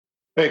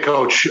Hey,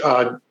 Coach.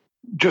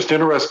 Just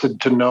interested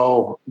to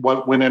know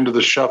what went into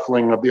the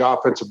shuffling of the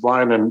offensive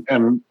line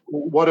and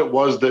what it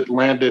was that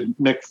landed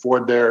Nick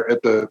Ford there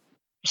at the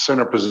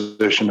center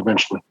position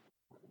eventually.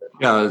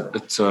 Yeah,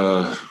 it's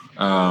a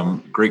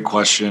great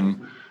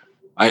question.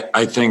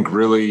 I think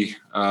really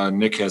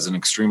Nick has an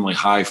extremely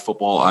high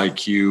football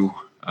IQ.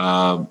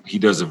 He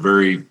does a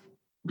very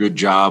good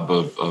job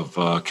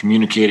of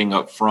communicating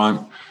up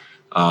front.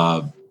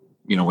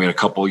 We had a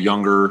couple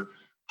younger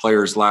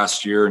players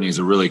last year, and he's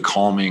a really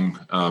calming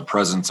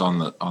presence on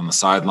the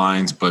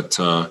sidelines. But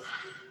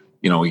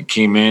he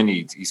came in.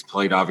 He's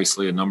played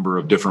obviously a number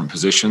of different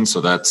positions, so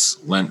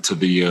that's lent to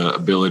the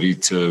ability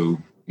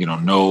to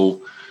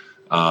know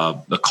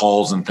the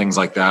calls and things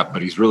like that.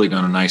 But he's really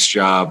done a nice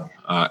job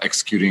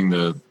executing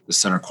the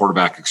center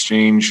quarterback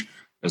exchange,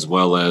 as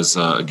well as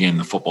again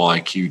the football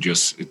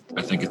IQ.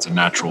 I think it's a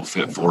natural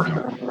fit for him.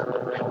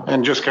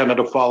 And just kind of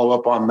to follow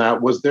up on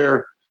that, was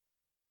there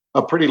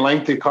a pretty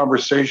lengthy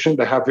conversation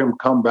to have him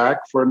come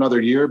back for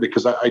another year?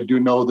 Because I do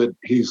know that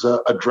he's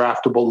a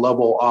draftable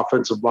level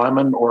offensive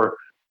lineman, or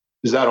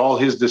is that all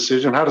his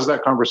decision? How does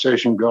that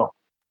conversation go?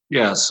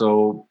 Yeah,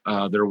 so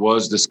there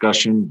was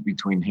discussion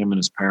between him and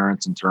his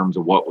parents in terms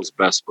of what was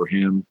best for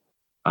him.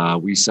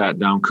 We sat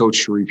down. Coach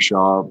Sharif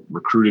Shaw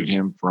recruited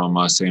him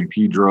from San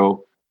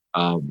Pedro.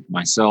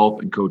 Myself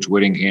and Coach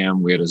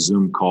Whittingham, we had a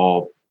Zoom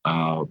call.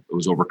 It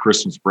was over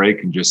Christmas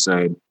break, and just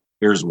said,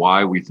 here's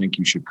why we think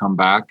you should come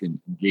back, and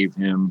gave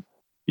him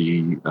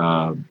the,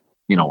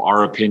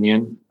 our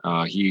opinion.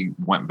 He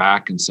went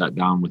back and sat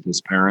down with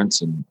his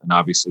parents and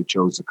obviously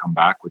chose to come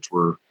back, which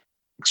we're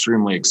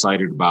extremely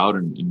excited about.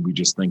 And we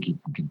just think he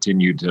can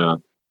continue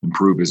to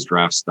improve his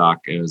draft stock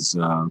as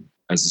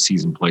the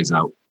season plays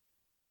out.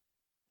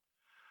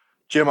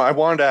 Jim, I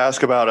wanted to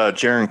ask about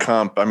Jaren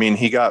Kump. I mean,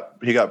 he got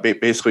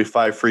basically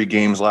 5 free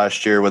games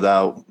last year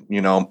without,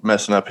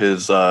 messing up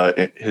his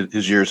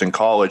years in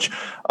college.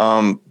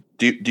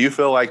 Do you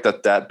feel like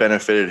that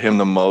benefited him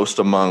the most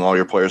among all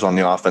your players on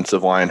the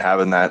offensive line,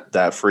 having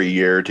that free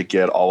year to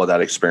get all of that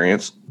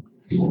experience?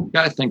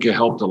 Yeah, I think it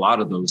helped a lot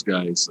of those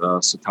guys.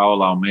 Satawa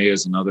Laumea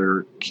is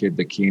another kid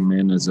that came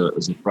in as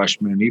a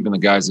freshman, and even the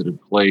guys that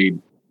had played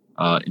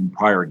in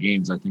prior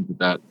games. I think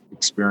that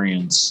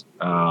experience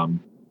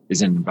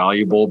is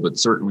invaluable, but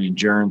certainly in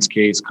Jaren's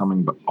case,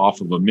 coming off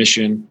of a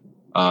mission,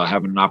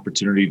 having an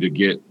opportunity to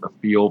get a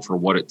feel for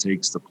what it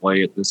takes to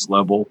play at this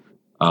level,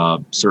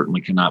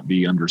 certainly cannot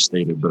be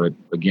understated. But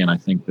again, I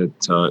think that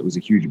it was a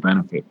huge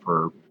benefit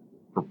for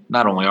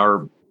not only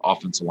our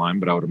offensive line,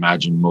 but I would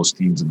imagine most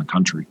teams in the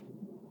country.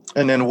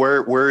 And then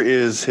where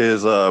is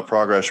his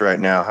progress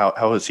right now?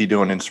 How is he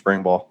doing in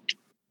spring ball?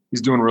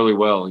 He's doing really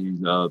well. He's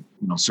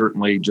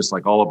certainly, just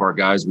like all of our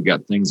guys, we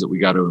got things that we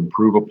got to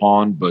improve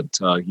upon, but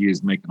he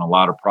is making a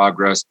lot of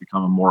progress,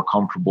 becoming more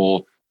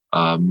comfortable,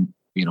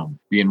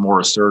 being more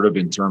assertive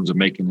in terms of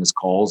making his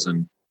calls.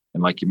 And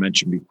like you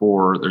mentioned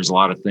before, there's a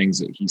lot of things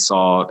that he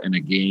saw in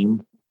a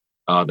game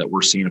that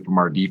we're seeing from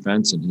our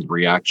defense, and his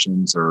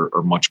reactions are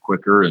much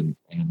quicker. And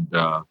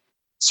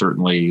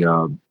certainly,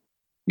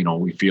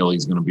 we feel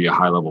he's going to be a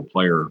high-level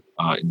player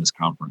in this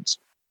conference.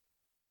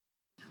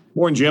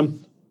 Morning,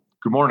 Jim.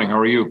 Good morning. How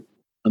are you?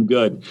 I'm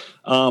good.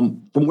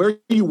 From where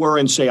you were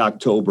in, say,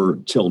 October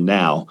till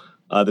now,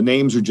 the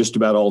names are just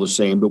about all the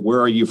same, but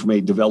where are you from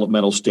a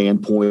developmental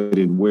standpoint,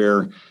 and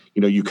where,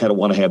 you kind of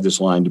want to have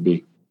this line to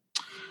be?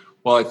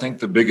 Well, I think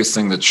the biggest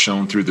thing that's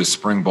shown through this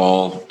spring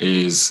ball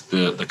is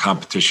the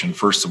competition.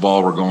 First of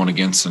all, we're going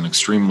against an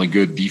extremely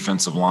good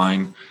defensive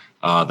line.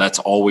 That's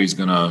always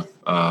going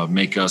to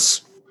make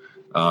us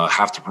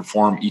have to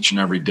perform each and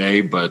every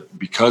day. But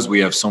because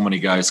we have so many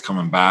guys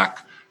coming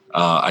back,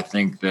 I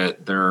think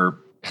that there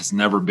has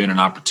never been an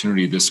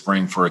opportunity this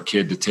spring for a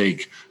kid to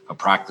take a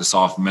practice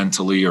off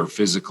mentally or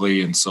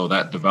physically. And so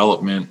that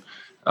development,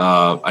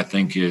 I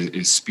think,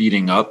 is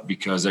speeding up,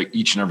 because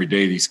each and every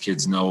day these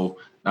kids know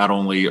not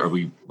only are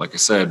we, like I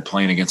said,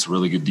 playing against a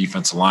really good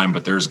defensive line,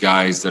 but there's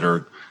guys that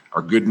are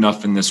good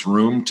enough in this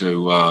room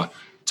to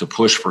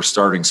push for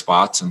starting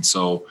spots. And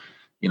so,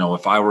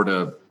 if I were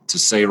to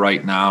say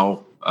right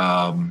now,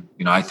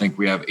 I think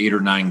we have 8 or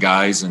 9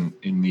 guys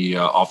in the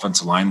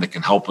offensive line that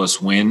can help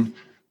us win,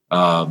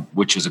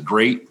 which is a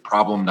great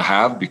problem to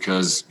have,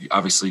 because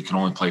obviously you can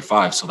only play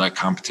 5. So that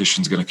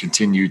competition is going to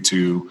continue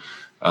to,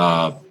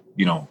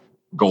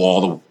 go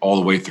all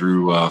the way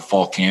through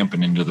fall camp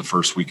and into the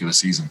first week of the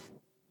season.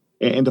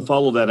 And to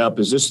follow that up,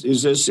 is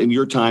this in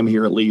your time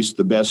here at least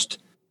the best,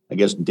 I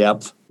guess,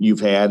 depth you've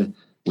had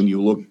when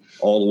you look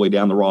all the way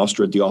down the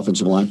roster at the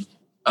offensive line?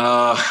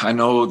 I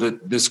know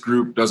that this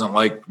group doesn't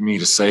like me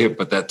to say it,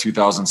 but that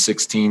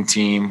 2016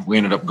 team, we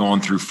ended up going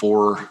through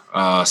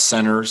 4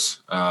 centers,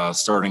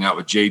 starting out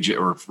with JJ,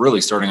 or really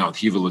starting out with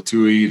Hiva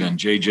Latui, then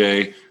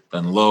JJ,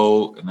 then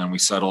Lowe, and then we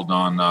settled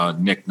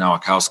on Nick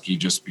Nowakowski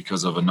just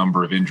because of a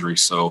number of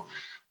injuries. So,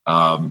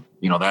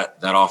 that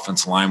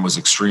offensive line was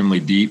extremely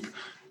deep.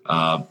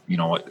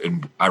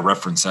 And I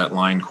reference that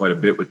line quite a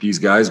bit with these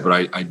guys,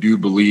 but I do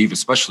believe,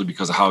 especially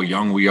because of how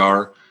young we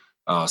are,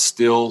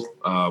 Still,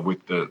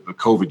 with the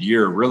COVID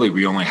year, really,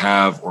 we only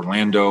have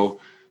Orlando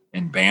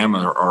and Bam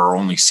are our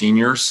only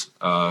seniors.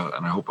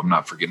 And I hope I'm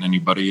not forgetting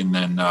anybody. And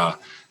then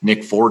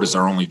Nick Ford is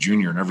our only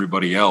junior, and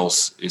everybody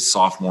else is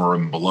sophomore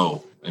and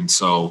below. And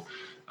so,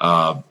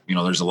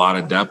 there's a lot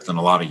of depth and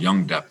a lot of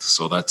young depth.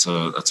 So that's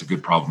a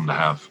good problem to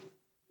have.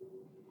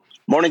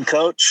 Morning,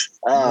 Coach.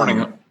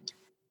 Morning.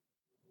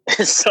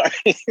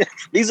 Sorry,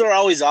 these are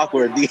always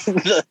awkward.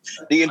 The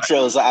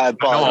intros. I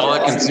apologize. All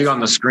I can see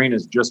on the screen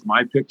is just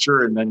my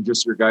picture and then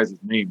just your guys'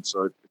 name.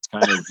 So it's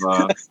kind of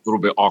a little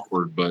bit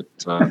awkward, but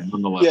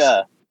nonetheless.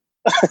 Yeah.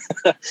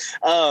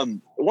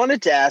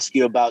 Wanted to ask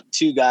you about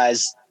two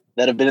guys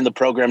that have been in the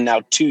program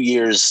now 2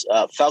 years,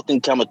 Falcon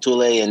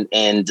Kamatule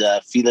and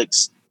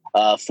Felix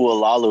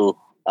Fualalu.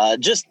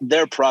 Just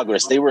their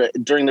progress. They were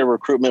during their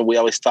recruitment. We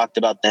always talked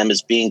about them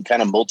as being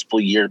kind of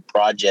multiple year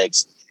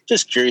projects.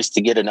 Just curious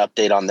to get an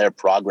update on their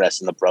progress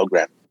in the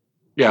program.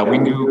 Yeah, we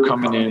knew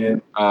coming in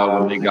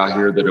when they got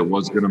here that it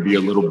was going to be a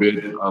little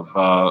bit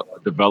of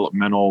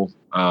developmental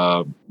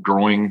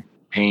growing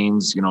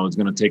pains. It's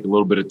going to take a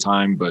little bit of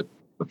time, but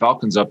the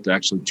Falcon's up to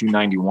actually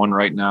 291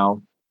 right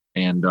now,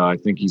 and I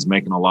think he's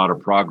making a lot of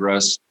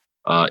progress.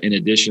 In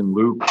addition,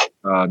 Luke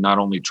not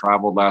only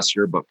traveled last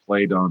year but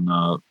played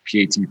on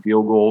PAT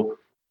field goal.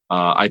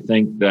 I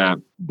think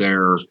that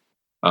they're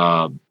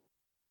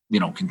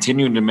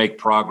continuing to make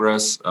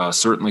progress.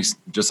 Certainly,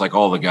 just like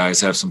all the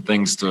guys, have some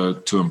things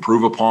to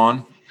improve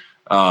upon.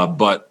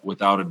 But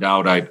without a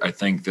doubt, I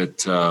think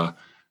that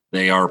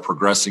they are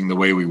progressing the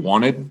way we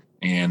wanted.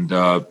 And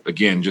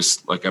again,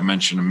 just like I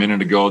mentioned a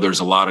minute ago, there's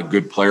a lot of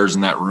good players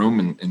in that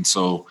room. And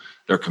so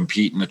they're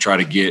competing to try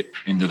to get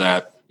into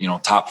that,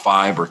 top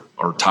 5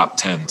 or top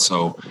 10.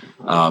 So,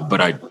 but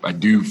I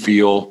do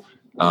feel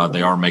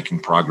they are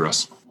making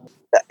progress.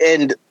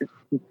 And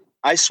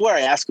I swear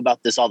I ask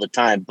about this all the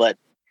time, but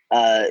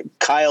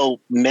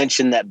Kyle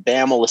mentioned that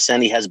Bam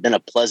Olaseni has been a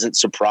pleasant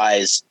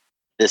surprise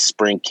this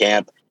spring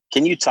camp.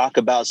 Can you talk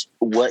about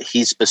what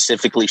he's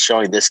specifically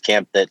showing this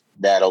camp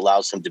that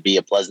allows him to be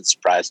a pleasant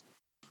surprise?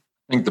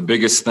 I think the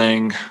biggest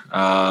thing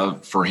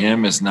for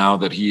him is now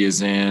that he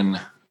is in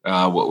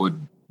what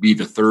would be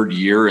the 3rd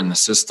year in the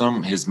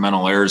system, his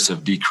mental errors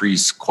have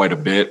decreased quite a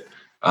bit.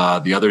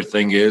 The other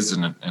thing is,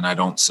 and I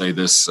don't say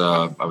this,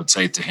 I would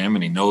say it to him,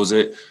 and he knows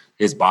it,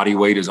 his body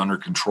weight is under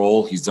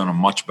control. He's done a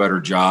much better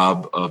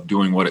job of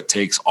doing what it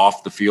takes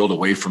off the field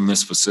away from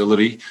this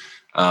facility.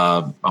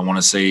 I want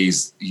to say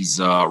he's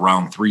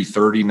around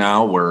 330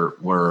 now, where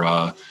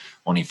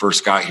when he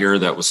first got here,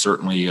 that was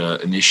certainly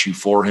an issue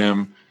for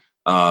him.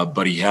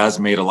 But he has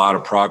made a lot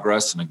of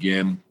progress. And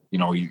again,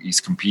 he's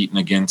competing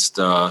against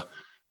a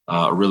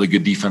really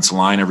good defensive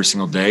line every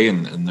single day.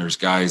 And there's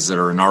guys that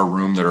are in our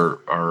room that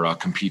are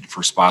competing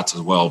for spots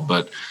as well.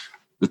 But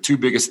the two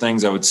biggest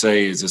things I would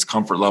say is his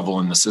comfort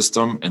level in the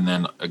system. And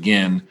then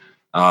again,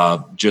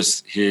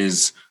 just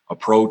his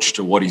approach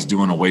to what he's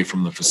doing away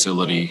from the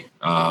facility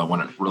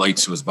when it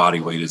relates to his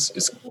body weight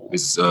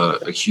is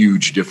a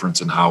huge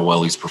difference in how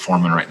well he's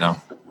performing right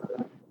now.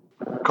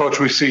 Coach,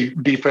 we see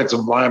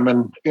defensive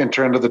linemen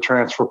enter into the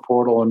transfer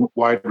portal and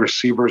wide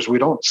receivers. We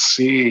don't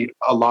see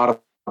a lot of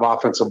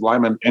offensive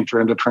linemen enter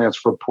into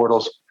transfer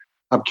portals.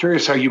 I'm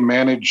curious how you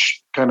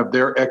manage kind of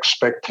their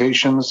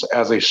expectations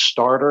as a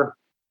starter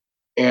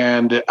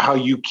and how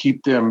you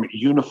keep them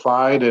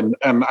unified. And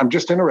I'm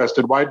just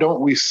interested, why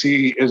don't we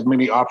see as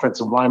many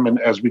offensive linemen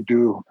as we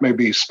do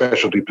maybe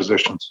specialty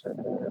positions?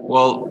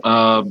 Well,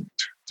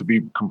 to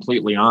be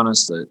completely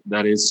honest,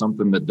 that is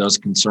something that does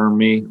concern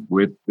me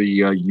with the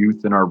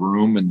youth in our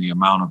room and the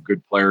amount of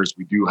good players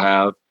we do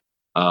have.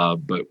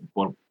 But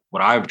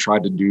what I've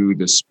tried to do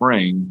this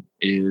spring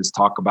is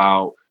talk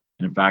about,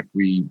 and in fact,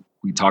 we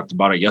talked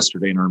about it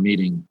yesterday in our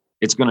meeting,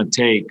 it's going to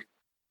take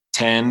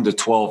 10 to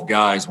 12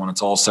 guys when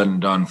it's all said and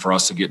done for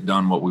us to get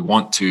done what we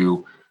want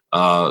to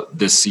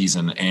this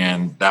season.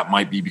 And that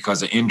might be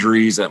because of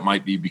injuries. That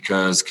might be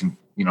because,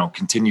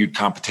 continued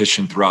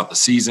competition throughout the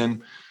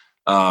season.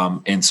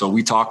 And so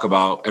we talk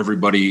about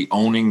everybody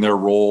owning their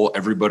role.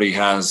 Everybody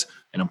has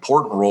an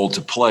important role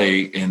to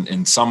play.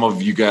 And some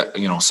of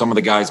some of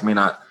the guys may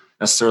not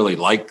necessarily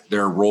like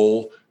their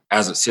role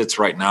as it sits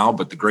right now.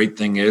 But the great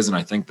thing is, and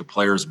I think the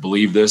players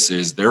believe this,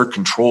 is they're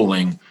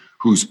controlling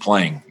who's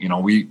playing.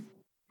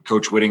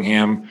 Coach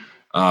Whittingham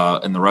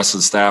and the rest of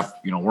the staff,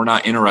 we're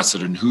not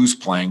interested in who's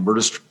playing. We're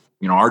just,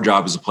 our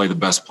job is to play the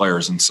best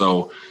players. And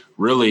so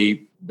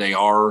really they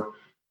are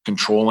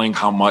controlling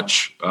how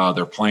much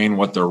they're playing,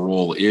 what their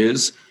role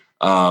is.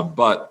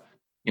 But,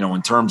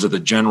 in terms of the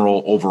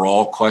general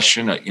overall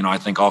question, I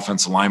think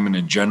offensive linemen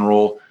in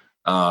general,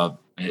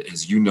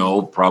 as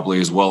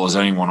probably as well as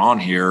anyone on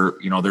here,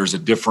 there's a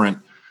different,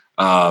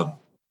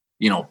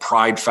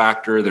 pride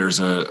factor.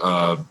 There's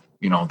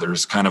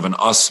there's kind of an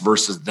us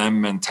versus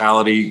them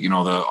mentality.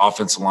 The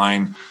offensive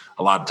line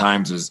a lot of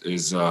times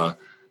is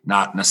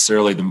not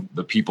necessarily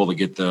the people that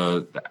get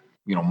the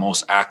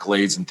most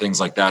accolades and things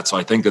like that. So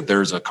I think that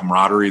there's a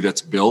camaraderie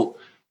that's built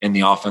in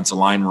the offensive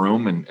line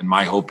room. And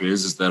my hope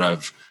is that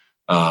I've,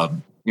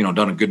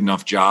 done a good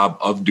enough job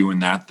of doing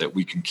that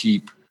we can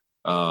keep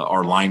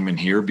our linemen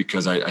here,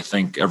 because I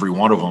think every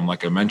one of them,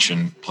 like I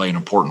mentioned, play an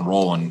important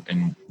role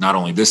in not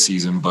only this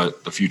season,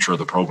 but the future of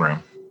the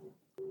program.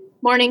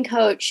 Morning,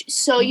 Coach.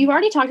 So you've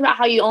already talked about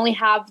how you only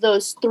have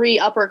those 3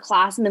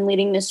 upperclassmen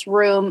leading this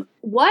room.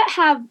 What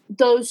have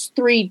those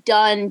 3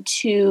 done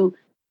to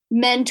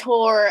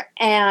mentor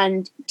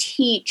and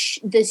teach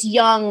this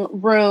young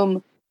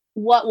room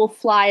what will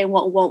fly and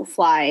what won't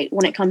fly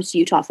when it comes to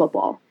Utah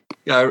football?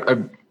 Yeah,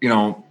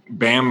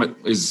 Bam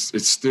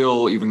it's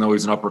still, even though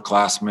he's an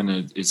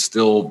upperclassman, it's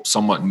still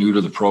somewhat new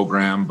to the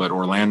program. But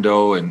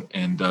Orlando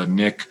and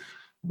Nick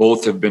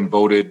both have been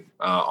voted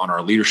on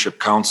our leadership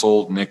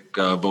council. Nick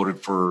voted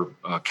for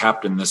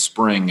captain this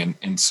spring.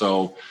 And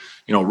so,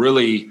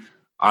 really,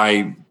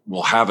 I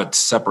will have a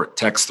separate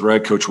text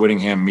thread. Coach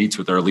Whittingham meets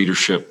with our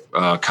leadership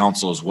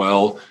council as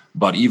well.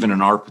 But even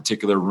in our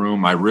particular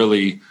room, I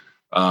really,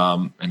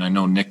 and I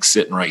know Nick's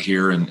sitting right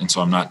here, and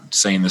so I'm not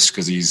saying this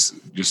because he's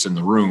just in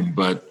the room,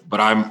 but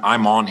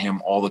I'm on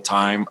him all the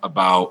time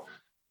about,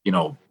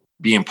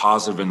 being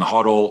positive in the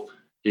huddle,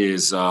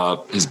 his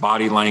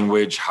body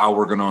language, how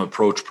we're going to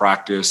approach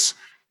practice.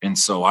 And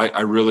so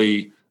I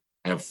really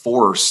have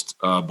forced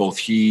both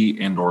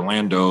he and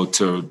Orlando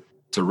to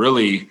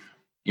really,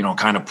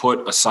 kind of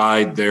put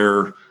aside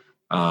their,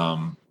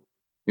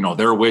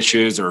 their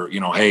wishes, or,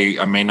 hey,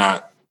 I may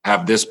not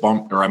have this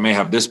bump, or I may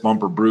have this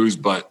bump or bruise,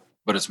 but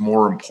it's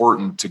more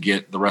important to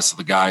get the rest of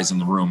the guys in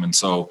the room. And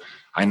so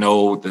I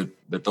know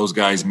that those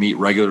guys meet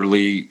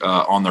regularly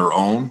on their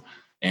own.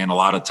 And a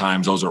lot of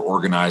times those are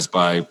organized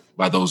by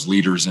those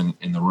leaders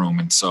in the room.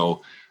 And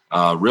so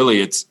really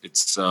it's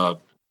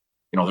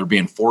they're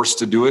being forced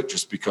to do it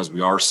just because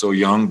we are so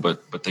young,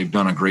 but they've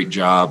done a great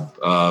job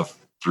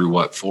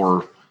through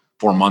 4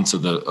 months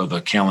of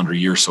the calendar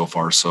year so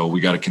far. So we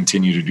got to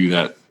continue to do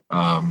that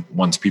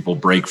once people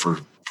break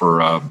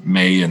for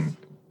May and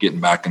getting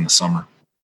back in the summer.